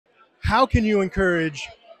how can you encourage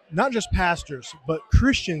not just pastors, but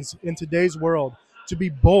Christians in today's world to be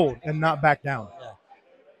bold and not back down? Yeah.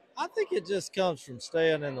 I think it just comes from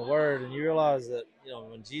staying in the Word, and you realize that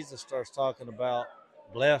when Jesus starts talking about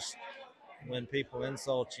blessed when people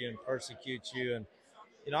insult you and persecute you,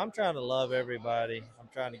 and I'm trying to love everybody. I'm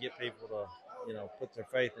trying to get people to put their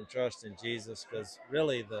faith and trust in Jesus, because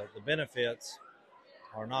really the benefits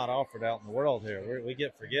are not offered out in the world here. We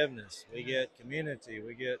get forgiveness, we get community,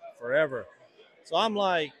 we get forever. So I'm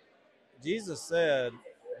like, Jesus said,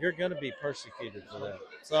 you're going to be persecuted for that.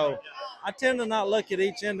 So I tend to not look at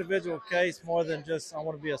each individual case more than just I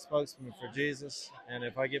want to be a spokesman for Jesus. And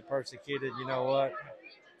if I get persecuted, you know what?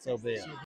 So be it.